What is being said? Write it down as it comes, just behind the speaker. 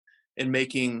in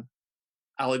making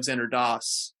Alexander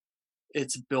Doss,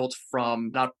 it's built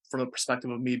from not from the perspective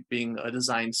of me being a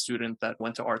design student that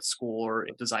went to art school or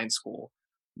design school,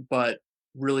 but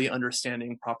really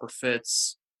understanding proper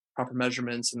fits, proper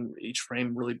measurements, and each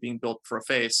frame really being built for a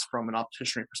face from an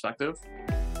opticianry perspective.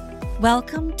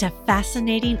 Welcome to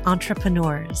Fascinating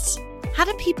Entrepreneurs. How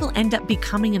do people end up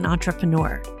becoming an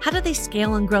entrepreneur? How do they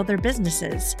scale and grow their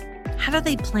businesses? How do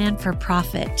they plan for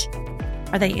profit?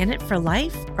 Are they in it for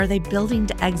life? Or are they building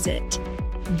to exit?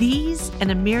 These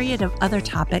and a myriad of other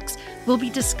topics will be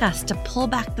discussed to pull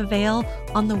back the veil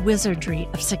on the wizardry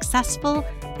of successful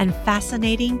and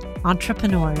fascinating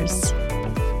entrepreneurs.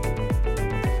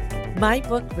 My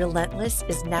book, Relentless,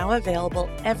 is now available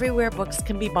everywhere books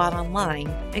can be bought online,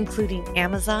 including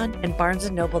Amazon and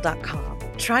BarnesandNoble.com.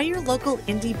 Try your local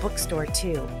indie bookstore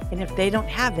too, and if they don't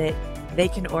have it, they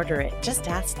can order it. Just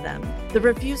ask them. The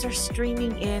reviews are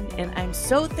streaming in, and I'm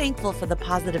so thankful for the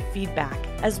positive feedback,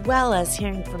 as well as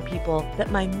hearing from people that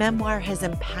my memoir has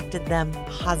impacted them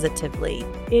positively.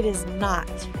 It is not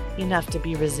enough to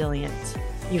be resilient.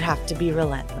 You have to be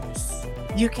relentless.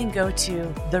 You can go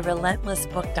to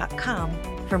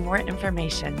therelentlessbook.com for more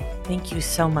information. Thank you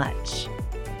so much.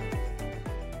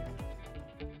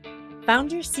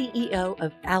 Founder CEO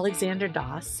of Alexander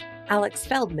Doss, Alex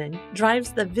Feldman,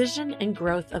 drives the vision and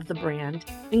growth of the brand,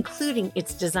 including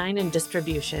its design and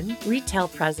distribution, retail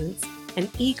presence, and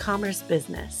e-commerce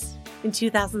business. In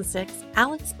 2006,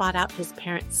 Alex bought out his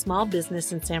parents' small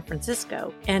business in San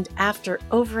Francisco, and after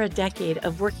over a decade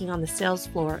of working on the sales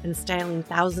floor and styling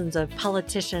thousands of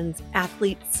politicians,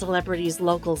 athletes, celebrities,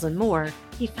 locals, and more,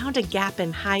 he found a gap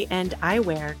in high-end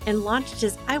eyewear and launched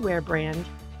his eyewear brand,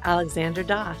 Alexander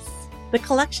Doss. The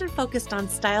collection focused on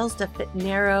styles to fit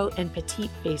narrow and petite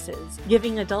faces,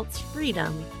 giving adults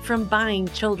freedom from buying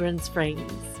children's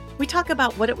frames. We talk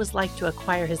about what it was like to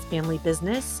acquire his family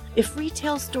business, if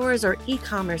retail stores or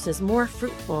e-commerce is more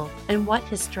fruitful, and what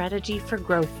his strategy for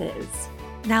growth is.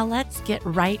 Now let's get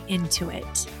right into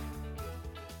it.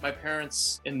 My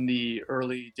parents in the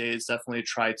early days definitely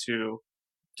tried to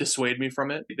dissuade me from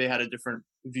it. They had a different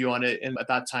view on it, and at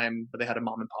that time, they had a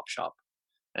mom and pop shop.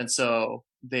 And so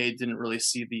they didn't really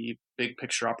see the big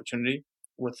picture opportunity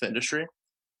with the industry.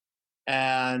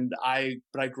 But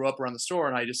I grew up around the store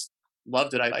and I just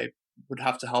loved it. I would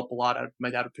have to help a lot. My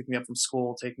dad would pick me up from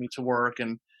school, take me to work,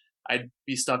 and I'd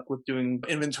be stuck with doing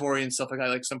inventory and stuff like that,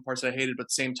 like some parts that I hated. But at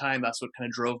the same time, that's what kind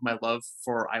of drove my love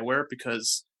for eyewear,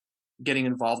 because getting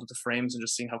involved with the frames and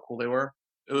just seeing how cool they were,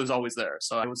 it was always there.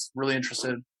 So I was really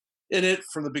interested in it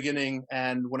from the beginning.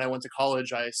 And when I went to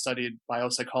college, I studied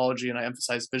biopsychology and I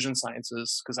emphasized vision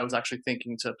sciences because I was actually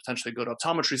thinking to potentially go to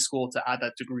optometry school to add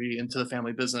that degree into the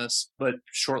family business. But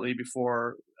shortly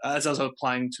before, as I was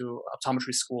applying to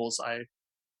optometry schools, I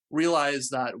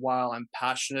realized that while I'm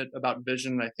passionate about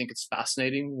vision, I think it's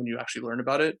fascinating when you actually learn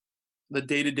about it, the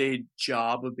day-to-day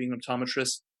job of being an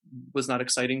optometrist was not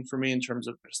exciting for me in terms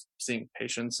of just seeing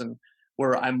patients, and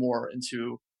where I'm more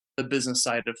into the business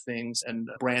side of things and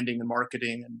branding and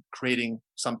marketing and creating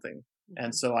something.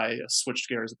 And so I switched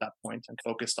gears at that point and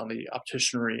focused on the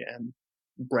opticianry and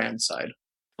brand side.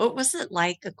 What was it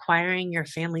like acquiring your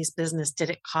family's business? Did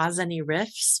it cause any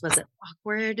rifts? Was it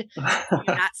awkward?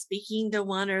 You're not speaking to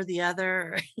one or the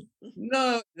other?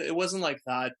 No, it wasn't like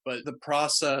that, but the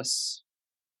process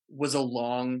was a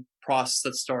long process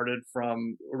that started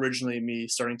from originally me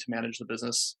starting to manage the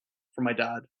business for my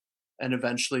dad. And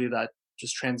eventually that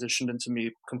just transitioned into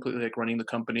me completely like running the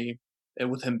company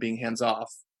and with him being hands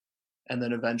off. And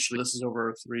then eventually, this is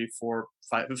over 3, 4,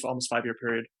 5, almost 5-year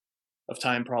period of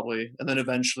time probably. And then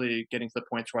eventually getting to the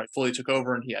point where I fully took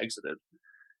over and he exited.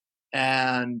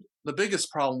 And the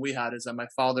biggest problem we had is that my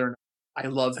father, I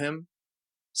love him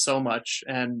so much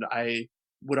and I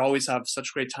would always have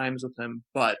such great times with him.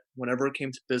 But whenever it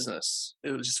came to business,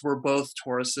 it was just, we're both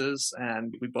Tauruses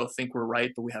and we both think we're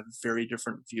right, but we have very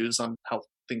different views on how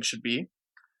things should be.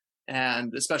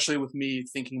 And especially with me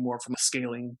thinking more from a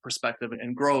scaling perspective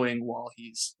and growing while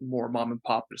he's more mom and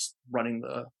pop, just running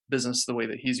the business the way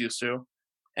that he's used to.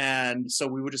 And so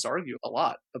we would just argue a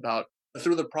lot about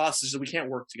through the process that we can't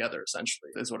work together,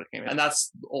 essentially, is what it came. And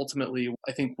that's ultimately,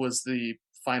 I think, was the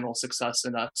final success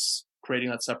in us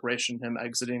creating that separation. Him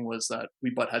exiting was that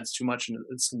we butt heads too much and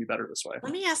it's going to be better this way.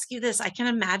 Let me ask you this. I can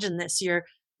imagine this. You're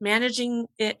managing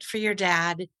it for your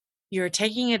dad. You're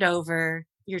taking it over.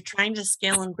 You're trying to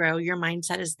scale and grow. Your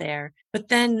mindset is there. But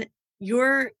then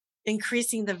you're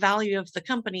increasing the value of the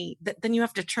company that then you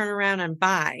have to turn around and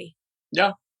buy.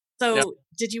 Yeah. So Yeah.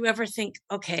 Did you ever think,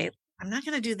 okay, I'm not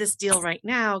going to do this deal right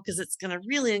now because it's going to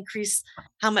really increase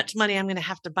how much money I'm going to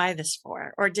have to buy this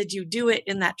for? Or did you do it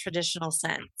in that traditional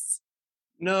sense?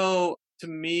 No, to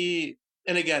me,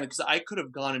 and again, because I could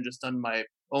have gone and just done my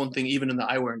own thing, even in the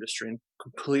eyewear industry, and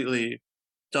completely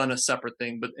done a separate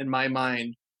thing. But in my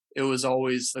mind, it was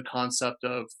always the concept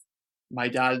of my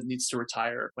dad needs to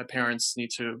retire. My parents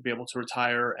need to be able to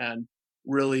retire. And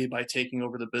really, by taking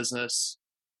over the business,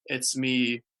 it's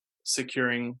me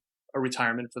securing a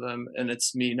retirement for them. And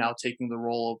it's me now taking the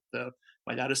role of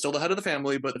my dad is still the head of the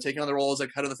family, but taking on the role as like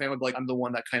head of the family, like I'm the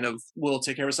one that kind of will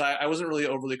take care of it. So I wasn't really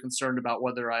overly concerned about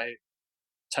whether I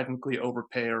technically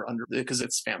overpay or under, because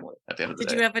it's family at the end of the Did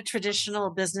day. you have a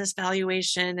traditional business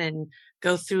valuation and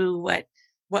go through what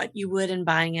you would in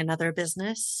buying another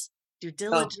business? Due No,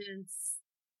 diligence,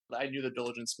 I knew the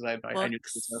diligence because I knew the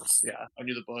business. books. Yeah, I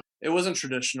knew the book. It wasn't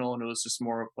traditional, and it was just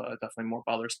more of a, definitely more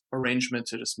bothersome arrangement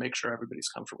to just make sure everybody's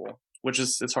comfortable, which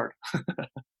is it's hard.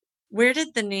 Where did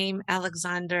the name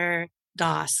Alexander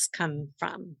Doss come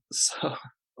from? So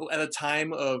at the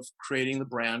time of creating the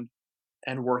brand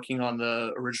and working on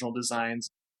the original designs,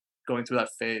 going through that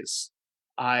phase,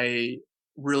 I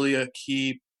really a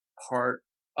key part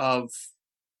of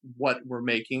what we're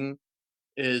making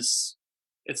is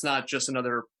it's not just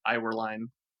another eyewear line.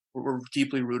 We're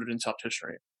deeply rooted into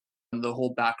opticianry. And the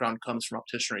whole background comes from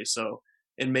opticianry. So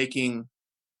in making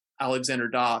Alexander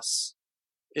Doss,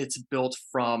 it's built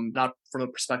from not from the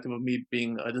perspective of me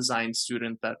being a design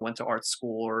student that went to art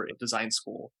school or design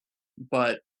school,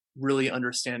 but really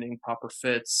understanding proper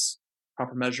fits,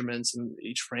 proper measurements, and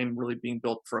each frame really being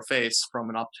built for a face from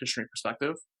an opticianry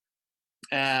perspective.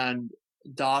 And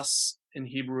Das in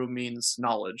Hebrew means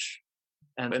knowledge,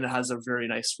 and it has a very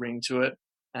nice ring to it.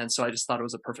 And so I just thought it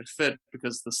was a perfect fit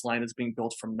because this line is being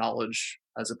built from knowledge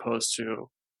as opposed to,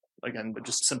 again,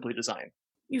 just simply design.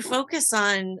 You focus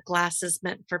on glasses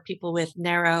meant for people with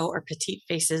narrow or petite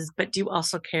faces, but do you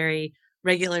also carry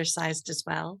regular sized as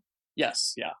well?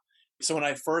 Yes, yeah. So when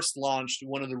I first launched,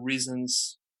 one of the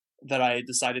reasons that I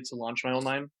decided to launch my own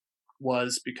line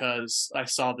was because I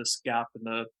saw this gap in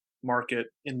the market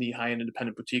in the high-end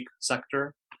independent boutique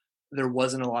sector. There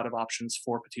wasn't a lot of options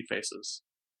for petite faces.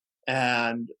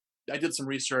 And I did some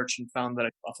research and found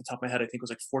that off the top of my head, I think it was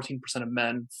like 14% of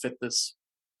men fit this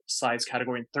size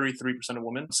category and 33% of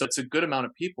women. So it's a good amount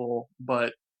of people,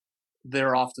 but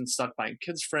they're often stuck buying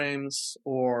kids' frames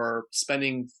or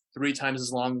spending 3 times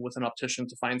as long with an optician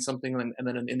to find something and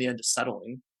then in the end just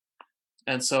settling.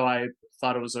 And so I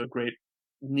thought it was a great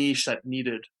niche that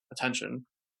needed attention.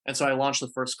 And so I launched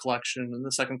the first collection, and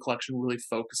the second collection really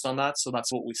focused on that. So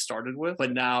that's what we started with.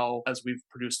 But now, as we've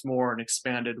produced more and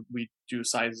expanded, we do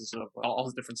sizes of all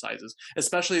the different sizes.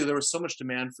 Especially, there was so much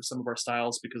demand for some of our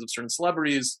styles because of certain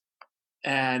celebrities,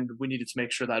 and we needed to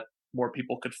make sure that more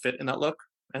people could fit in that look.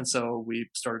 And so we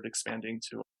started expanding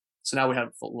to. So now we have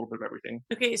a little bit of everything.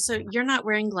 Okay, so you're not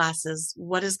wearing glasses.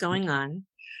 What is going on?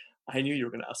 I knew you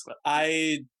were going to ask that.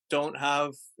 I don't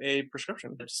have a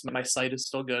prescription. My sight is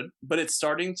still good, but it's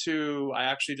starting to. I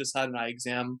actually just had an eye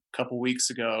exam a couple weeks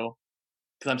ago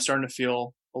because I'm starting to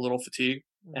feel a little fatigued,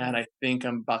 and I think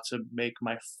I'm about to make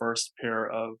my first pair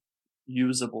of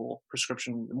usable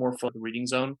prescription, more for the reading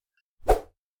zone.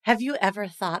 Have you ever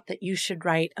thought that you should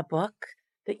write a book,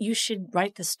 that you should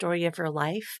write the story of your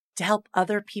life to help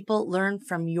other people learn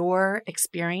from your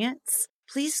experience?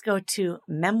 Please go to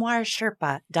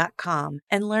memoirsherpa.com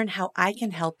and learn how I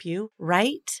can help you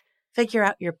write, figure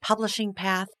out your publishing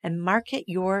path, and market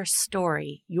your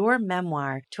story, your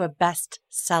memoir, to a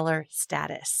bestseller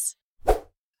status.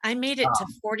 I made it to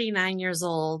 49 years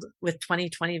old with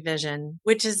 20/20 vision,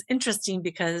 which is interesting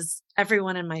because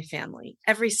everyone in my family,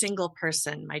 every single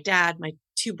person, my dad, my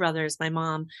 2 brothers, my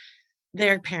mom,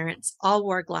 their parents all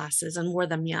wore glasses and wore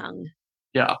them young.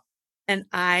 Yeah. And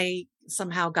I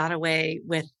somehow got away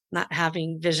with not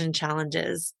having vision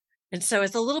challenges. And so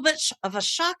it's a little bit of a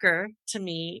shocker to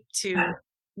me to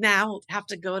now have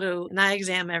to go to an eye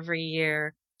exam every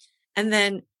year and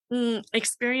then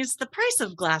experience the price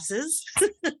of glasses.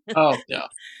 Oh, yeah.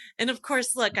 And of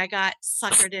course, look, I got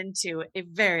suckered into a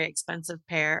very expensive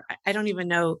pair. I don't even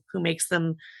know who makes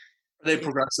them. Are they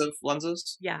progressive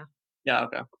lenses? Yeah. Yeah.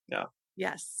 Okay. Yeah.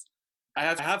 Yes. I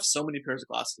have so many pairs of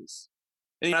glasses.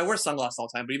 And I wear sunglasses all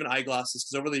the time, but even eyeglasses,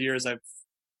 because over the years I've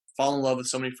fallen in love with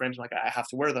so many frames. I'm like, I have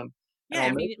to wear them. And Yeah. I'll I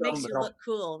mean, make it makes them. you look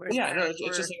cool. Yeah, no,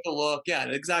 it's just like the look. Yeah,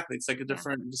 exactly. It's like a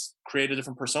different, just create a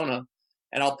different persona.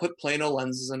 And I'll put Plano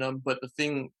lenses in them. But the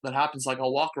thing that happens, like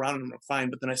I'll walk around in them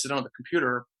fine, but then I sit down on the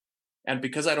computer, and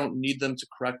because I don't need them to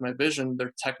correct my vision,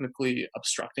 they're technically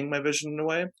obstructing my vision in a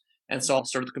way. And so I'll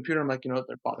start at the computer. I'm like, they're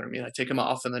bothering me. And I take them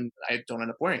off, and then I don't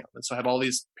end up wearing them. And so I have all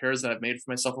these pairs that I've made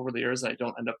for myself over the years that I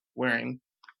don't end up wearing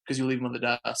because you leave them on the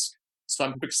desk. So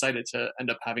I'm excited to end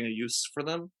up having a use for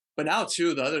them. But now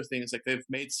too, the other thing is like they've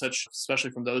made such, especially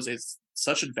from those days,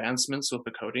 such advancements with the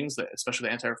coatings, that especially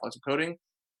the anti-reflective coating.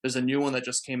 There's a new one that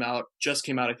just came out,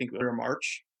 I think, earlier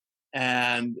March.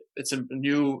 And it's a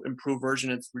new improved version.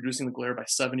 It's reducing the glare by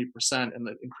 70% and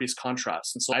the increased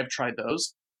contrast. And so I've tried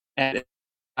those. And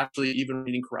actually, even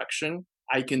reading correction,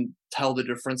 I can tell the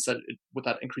difference with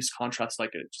that increased contrast,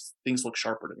 like things look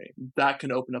sharper to me. That can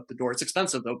open up the door. It's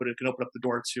expensive though, but it can open up the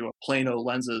door to Plano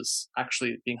lenses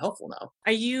actually being helpful now.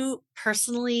 Are you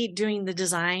personally doing the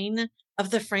design of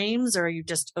the frames, or are you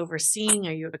just overseeing?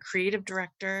 Are you a creative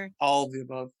director? All of the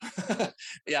above.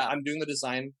 Yeah, I'm doing the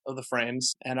design of the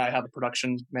frames, and I have a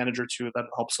production manager too that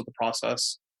helps with the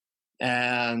process.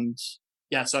 And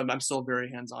yeah, so I'm still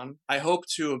very hands-on. I hope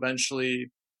to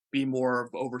eventually be more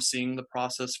of overseeing the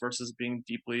process versus being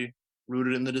deeply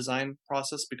rooted in the design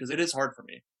process, because it is hard for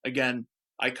me. Again,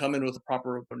 I come in with the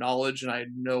proper knowledge and I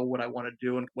know what I want to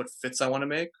do and what fits I want to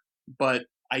make, but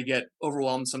I get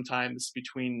overwhelmed sometimes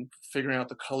between figuring out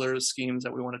the color schemes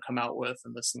that we want to come out with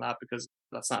and this and that, because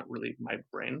that's not really my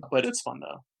brain, but it's fun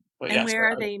though. But And yeah, where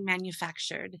are they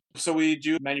manufactured? so we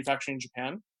do manufacturing in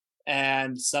Japan,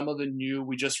 and some of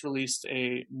we just released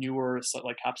a newer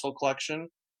like capsule collection,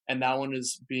 and that one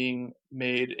is being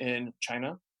made in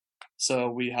China. So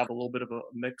we have a little bit of a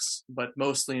mix, but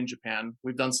mostly in Japan.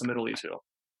 We've done some Italy too.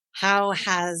 How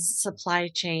has supply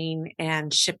chain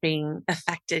and shipping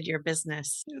affected your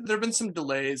business? There have been some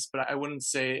delays, but I wouldn't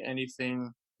say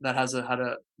anything that had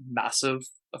a massive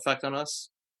effect on us.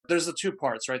 There's the two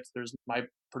parts, right? There's my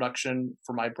production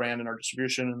for my brand and our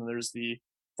distribution, and there's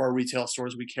for our retail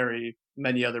stores, we carry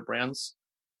many other brands.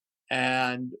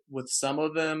 And with some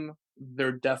of them,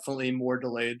 they're definitely more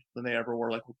delayed than they ever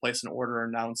were. Like we'll place an order,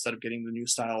 and now instead of getting the new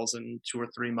styles in 2 or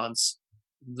 3 months,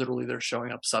 literally they're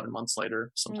showing up 7 months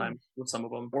later sometimes with some of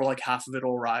them. Or like half of it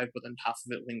will arrive, but then half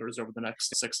of it lingers over the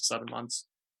next 6 to 7 months.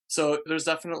 So there's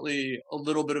definitely a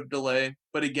little bit of delay.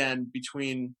 But again,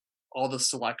 between all the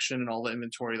selection and all the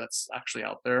inventory that's actually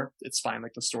out there, it's fine.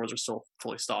 Like the stores are still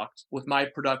fully stocked. With my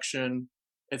production,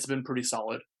 it's been pretty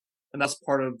solid. And that's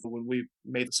part of when we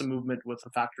made some movement with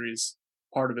the factories.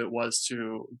 Part of it was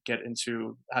to get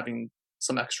into having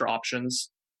some extra options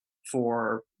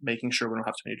for making sure we don't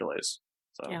have too many delays.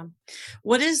 So Yeah.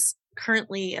 What is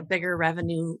currently a bigger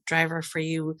revenue driver for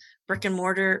you, brick and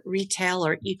mortar, retail,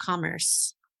 or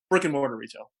e-commerce? brick and mortar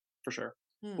retail for sure.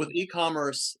 With Hmm.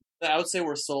 e-commerce, I would say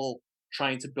we're still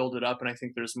trying to build it up, and I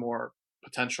think there's more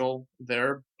potential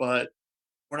there, but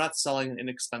we're not selling an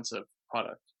inexpensive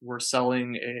product. We're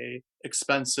selling a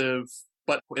expensive,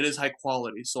 but it is high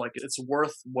quality. So like it's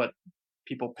worth what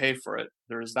people pay for it.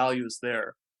 There's values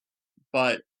there,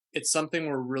 but it's something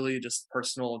where really just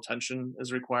personal attention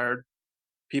is required.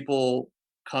 People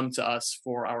come to us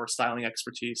for our styling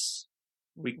expertise,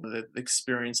 the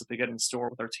experience that they get in store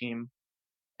with our team,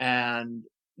 and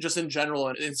just in general.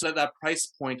 And so that price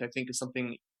point, I think, is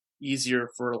something easier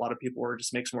for a lot of people, or it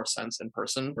just makes more sense in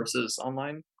person versus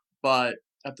online. But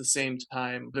at the same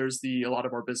time, a lot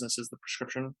of our business is the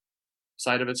prescription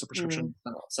side of it. So Mm. prescription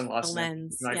The sunglasses and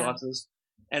lens. Yeah. eyeglasses.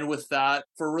 And with that,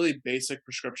 for a really basic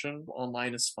prescription,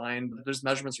 online is fine, but there's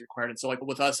measurements required. And so like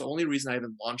with us, the only reason I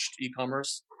even launched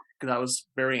e-commerce, because I was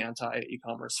very anti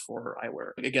e-commerce for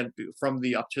eyewear. Again, from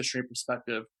the optician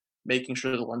perspective, making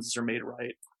sure the lenses are made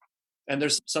right. And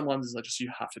there's some lenses that just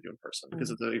you have to do in person,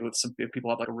 because Mm. if people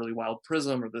have like a really wild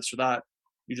prism or this or that,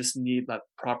 you just need that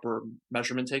proper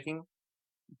measurement taking.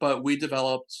 But we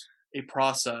developed a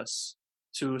process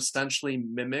to essentially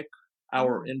mimic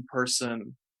our Mm.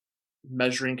 in-person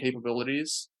measuring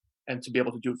capabilities and to be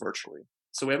able to do it virtually.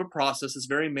 So we have a process. It's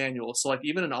very manual. So like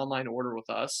even an online order with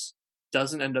us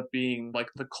doesn't end up being like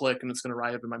the click and it's going to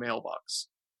arrive in my mailbox.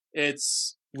 We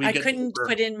I get the couldn't order.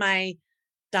 put in my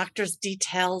doctor's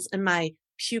details and my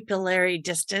pupillary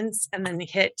distance and then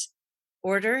hit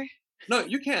order. No,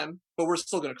 you can, but we're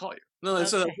still going to call you. No,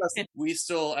 so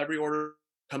Okay. every order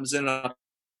comes in, a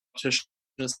optician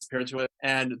is paired to it,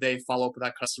 and they follow up with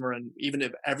that customer. And even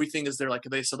if everything is there, like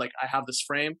they said, like I have this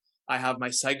frame, I have my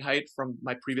seg height from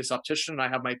my previous optician, I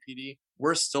have my PD,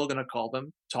 we're still going to call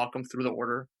them, talk them through the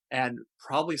order, and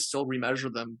probably still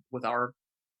remeasure them with our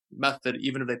method,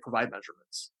 even if they provide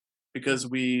measurements, because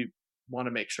we want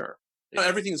to make sure.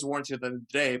 Everything is warranted at the end of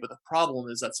the day, but the problem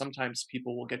is that sometimes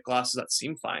people will get glasses that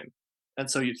seem fine.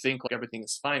 And so you think like everything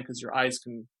is fine because your eyes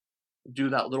can do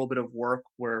that little bit of work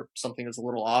where something is a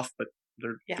little off, but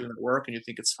they're Yeah. doing the work and you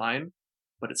think it's fine,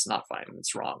 but it's not fine.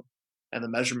 It's wrong. And the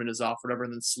measurement is off, whatever.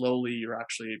 And then slowly you're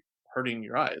actually hurting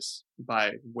your eyes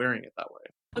by wearing it that way.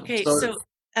 Okay. So So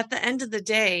at the end of the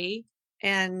day,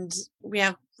 and we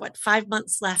have 5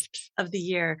 months left of the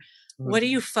year, What are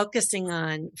you focusing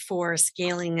on for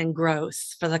scaling and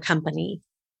growth for the company?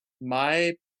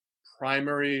 My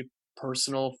primary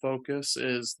personal focus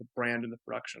is the brand and the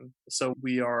production. So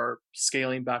we are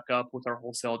scaling back up with our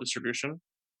wholesale distribution.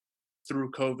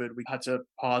 Through COVID, we had to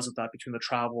pause with that between the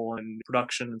travel and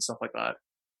production and stuff like that.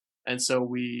 And so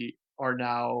we are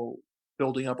now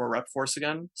building up our rep force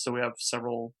again. So we have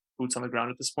several boots on the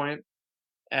ground at this point,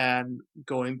 and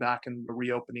going back and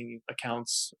reopening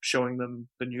accounts, showing them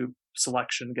the new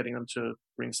selection, getting them to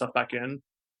bring stuff back in.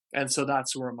 And so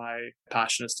that's where my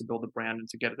passion is, to build the brand and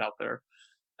to get it out there.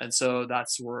 And so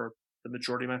that's where the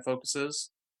majority of my focus is.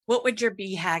 What would your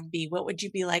BHAG be? What would you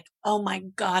be like, oh my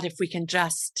God, if we can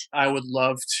just... I would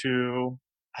love to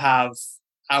have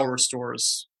our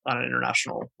stores on an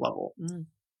international level,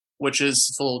 which is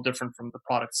it's a little different from the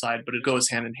product side, but it goes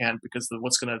hand in hand, because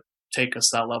what's going to take us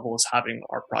to that level is having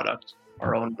our product,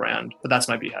 our own brand. But that's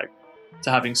my BHAG,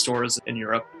 to having stores in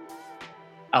Europe,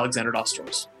 Alexander Doss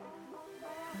stores.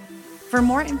 For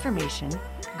more information,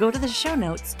 go to the show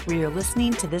notes where you're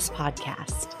listening to this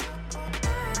podcast.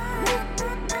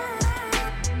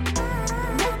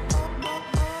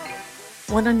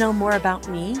 Want to know more about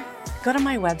me? Go to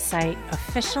my website,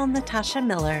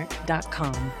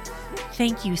 officialnatashamiller.com.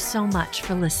 Thank you so much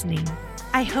for listening.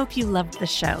 I hope you loved the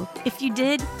show. If you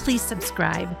did, please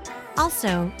subscribe.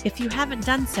 Also, if you haven't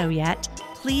done so yet,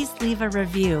 please leave a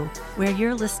review where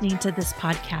you're listening to this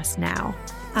podcast now.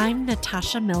 I'm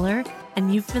Natasha Miller,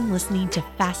 and you've been listening to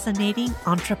Fascinating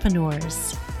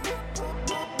Entrepreneurs.